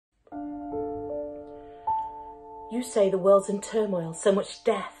You say the world's in turmoil, so much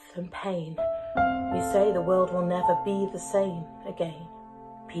death and pain. You say the world will never be the same again.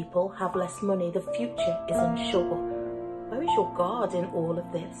 People have less money, the future is unsure. Where is your God in all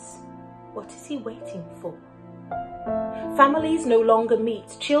of this? What is he waiting for? Families no longer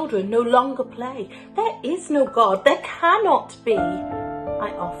meet, children no longer play. There is no God, there cannot be,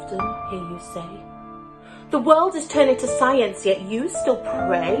 I often hear you say. The world is turning to science, yet you still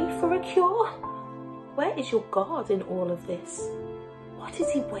pray for a cure? Where is your God in all of this? What is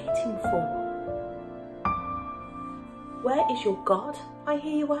he waiting for? Where is your God, I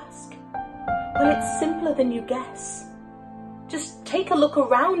hear you ask? Well, it's simpler than you guess. Just take a look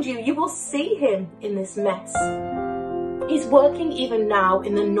around you, you will see him in this mess. He's working even now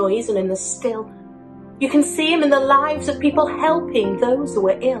in the noise and in the still. You can see him in the lives of people helping those who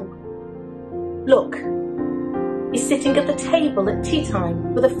are ill. Look, he's sitting at the table at tea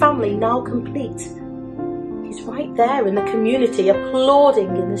time with a family now complete. He's right there in the community,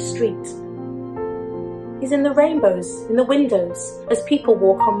 applauding in the street. He's in the rainbows, in the windows, as people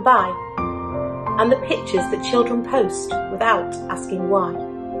walk on by, and the pictures that children post without asking why.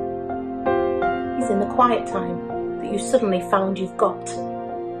 He's in the quiet time that you suddenly found you've got,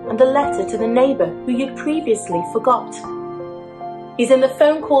 and the letter to the neighbour who you'd previously forgot. He's in the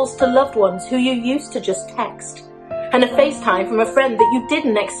phone calls to loved ones who you used to just text, and a FaceTime from a friend that you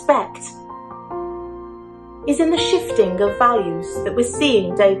didn't expect. Is in the shifting of values that we're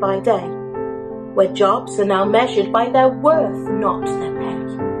seeing day by day, where jobs are now measured by their worth, not their pay.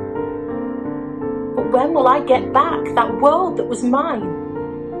 But when will I get back that world that was mine?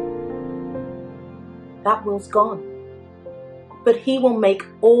 That world's gone, but he will make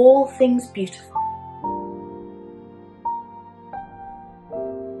all things beautiful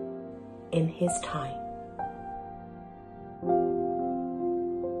in his time.